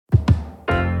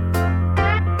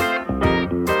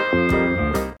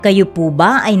Kayo po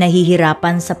ba ay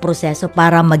nahihirapan sa proseso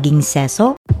para maging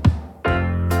seso?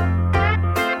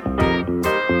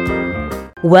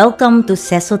 Welcome to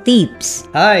Seso Tips.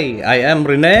 Hi, I am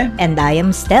Rene. And I am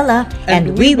Stella,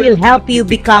 and we will help you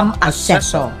become a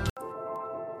seso.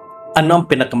 Ano ang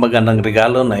pinakamagandang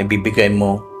regalo na ibibigay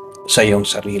mo sa iyong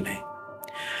sarili?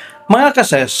 Mga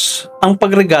kases, ang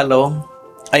pagregalo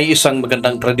ay isang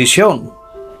magandang tradisyon.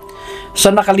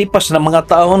 Sa nakalipas na mga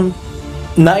taon,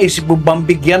 naisip mo bang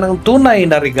bigyan ng tunay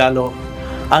na regalo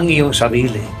ang iyong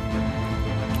sarili?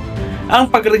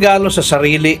 Ang pagregalo sa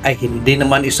sarili ay hindi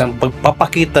naman isang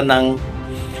pagpapakita ng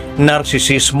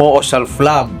narsisismo o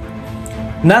self-love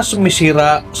na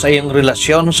sumisira sa iyong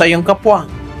relasyon sa iyong kapwa.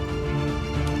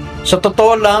 Sa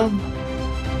totoo lang,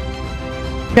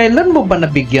 kailan mo ba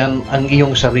nabigyan ang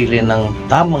iyong sarili ng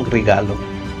tamang regalo?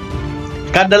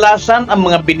 Kadalasan ang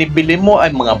mga binibili mo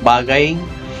ay mga bagay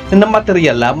na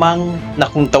material lamang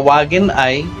na kung tawagin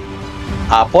ay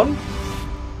Apple,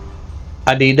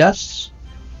 Adidas,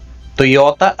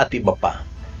 Toyota at iba pa.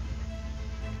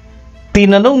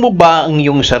 Tinanong mo ba ang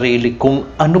iyong sarili kung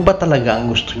ano ba talaga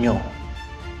ang gusto nyo?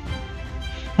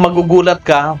 Magugulat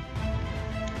ka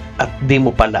at di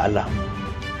mo pala alam.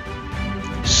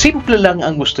 Simple lang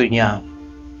ang gusto niya.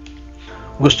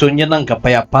 Gusto niya ng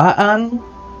kapayapaan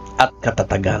at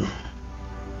katatagan.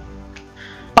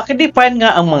 Pakidefine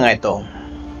nga ang mga ito.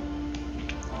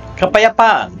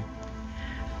 Kapayapaan.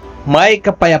 May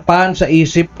kapayapaan sa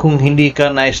isip kung hindi ka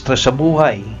na-stress sa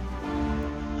buhay.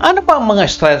 Ano pa ang mga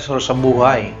stressor sa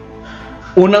buhay?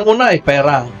 Unang-una ay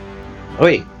pera.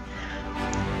 Uy,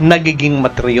 nagiging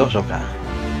materyoso ka.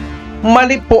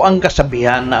 Mali po ang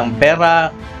kasabihan na ang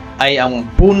pera ay ang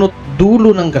punot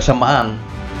dulo ng kasamaan.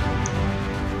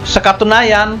 Sa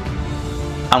katunayan,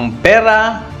 ang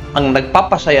pera ang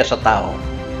nagpapasaya sa tao.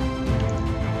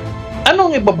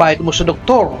 Anong ibabayad mo sa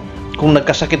doktor kung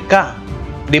nagkasakit ka?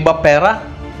 Di ba pera?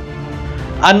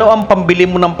 Ano ang pambili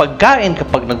mo ng pagkain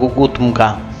kapag nagugutom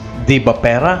ka? Di ba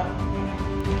pera?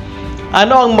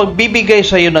 Ano ang magbibigay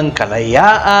sa iyo ng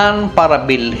kalayaan para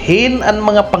bilhin ang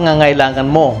mga pangangailangan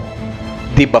mo?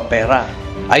 Di ba pera?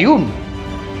 Ayun,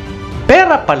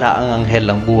 pera pala ang anghel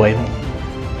ng buhay mo.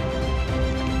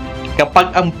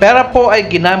 Kapag ang pera po ay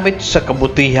ginamit sa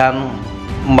kabutihan,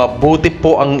 mabuti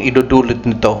po ang idudulot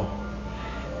nito.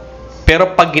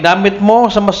 Pero pag ginamit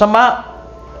mo sa masama,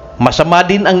 masama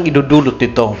din ang idudulot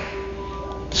nito.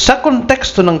 Sa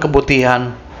konteksto ng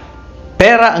kabutihan,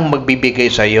 pera ang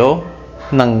magbibigay sa iyo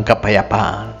ng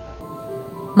kapayapaan.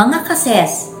 Mga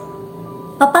kases,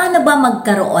 paano ba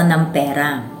magkaroon ng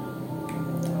pera?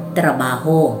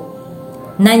 Trabaho.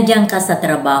 Nandiyan ka sa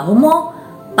trabaho mo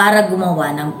para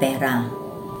gumawa ng pera.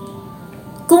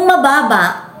 Kung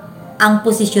mababa ang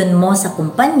posisyon mo sa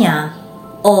kumpanya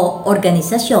o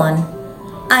organisasyon,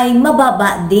 ay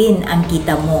mababa din ang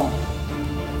kita mo.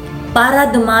 Para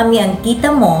dumami ang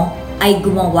kita mo, ay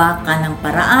gumawa ka ng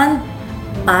paraan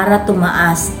para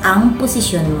tumaas ang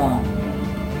posisyon mo.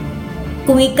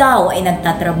 Kung ikaw ay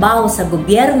nagtatrabaho sa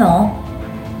gobyerno,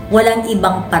 walang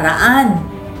ibang paraan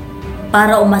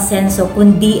para umasenso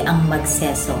kundi ang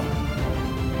magseso.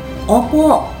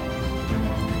 Opo,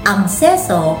 ang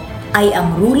seso ay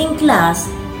ang ruling class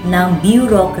ng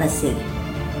bureaucracy.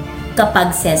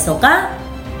 Kapag seso ka,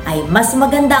 ay mas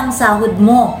maganda ang sahod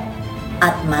mo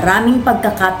at maraming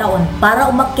pagkakataon para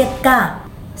umakyat ka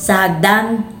sa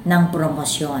hagdan ng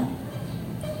promosyon.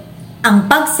 Ang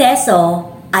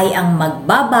pagseso ay ang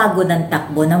magbabago ng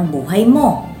takbo ng buhay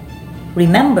mo.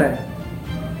 Remember,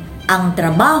 ang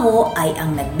trabaho ay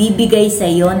ang nagbibigay sa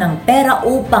iyo ng pera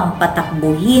upang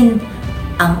patakbuhin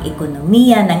ang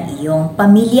ekonomiya ng iyong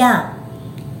pamilya.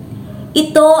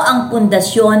 Ito ang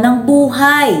pundasyon ng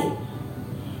buhay.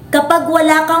 Kapag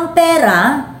wala kang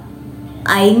pera,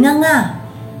 ay nga.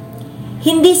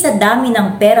 Hindi sa dami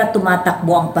ng pera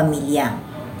tumatakbo ang pamilya.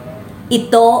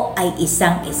 Ito ay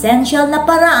isang essential na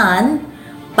paraan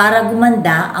para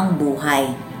gumanda ang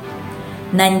buhay.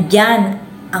 Nandyan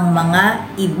ang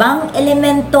mga ibang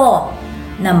elemento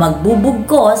na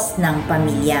magbubugkos ng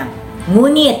pamilya.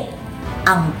 Ngunit,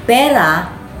 ang pera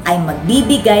ay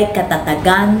magbibigay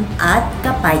katatagan at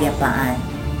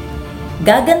kapayapaan.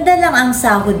 Gaganda lang ang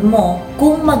sahod mo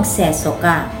kung magseso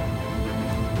ka.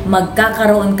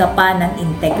 Magkakaroon ka pa ng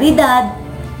integridad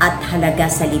at halaga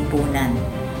sa lipunan.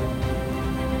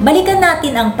 Balikan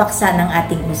natin ang paksa ng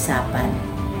ating usapan.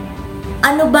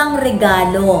 Ano bang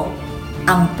regalo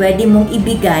ang pwede mong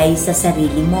ibigay sa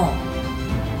sarili mo?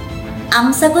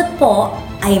 Ang sagot po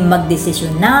ay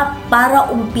magdesisyon na para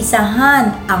umpisahan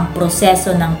ang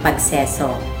proseso ng pagseso.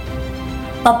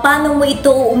 Paano mo ito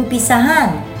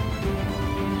uumpisahan?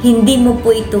 Hindi mo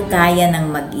po ito kaya ng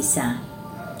mag-isa.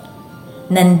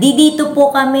 Nandito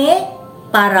po kami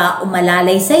para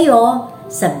umalalay sa iyo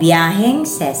sa biyaheng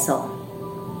SESO.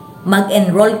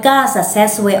 Mag-enroll ka sa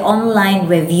SESWE Online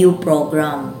Review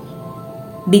Program.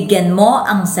 Bigyan mo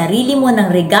ang sarili mo ng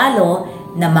regalo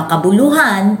na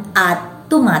makabuluhan at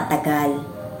tumatagal.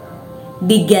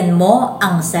 Bigyan mo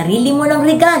ang sarili mo ng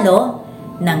regalo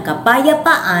ng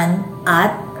kapayapaan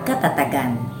at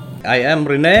katatagan. I am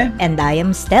Rene. And I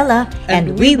am Stella,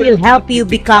 and we will help you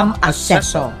become a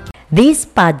SESO. This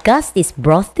podcast is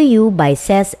brought to you by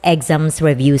SES Exams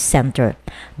Review Center,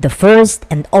 the first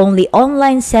and only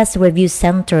online SES review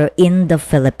center in the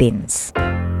Philippines.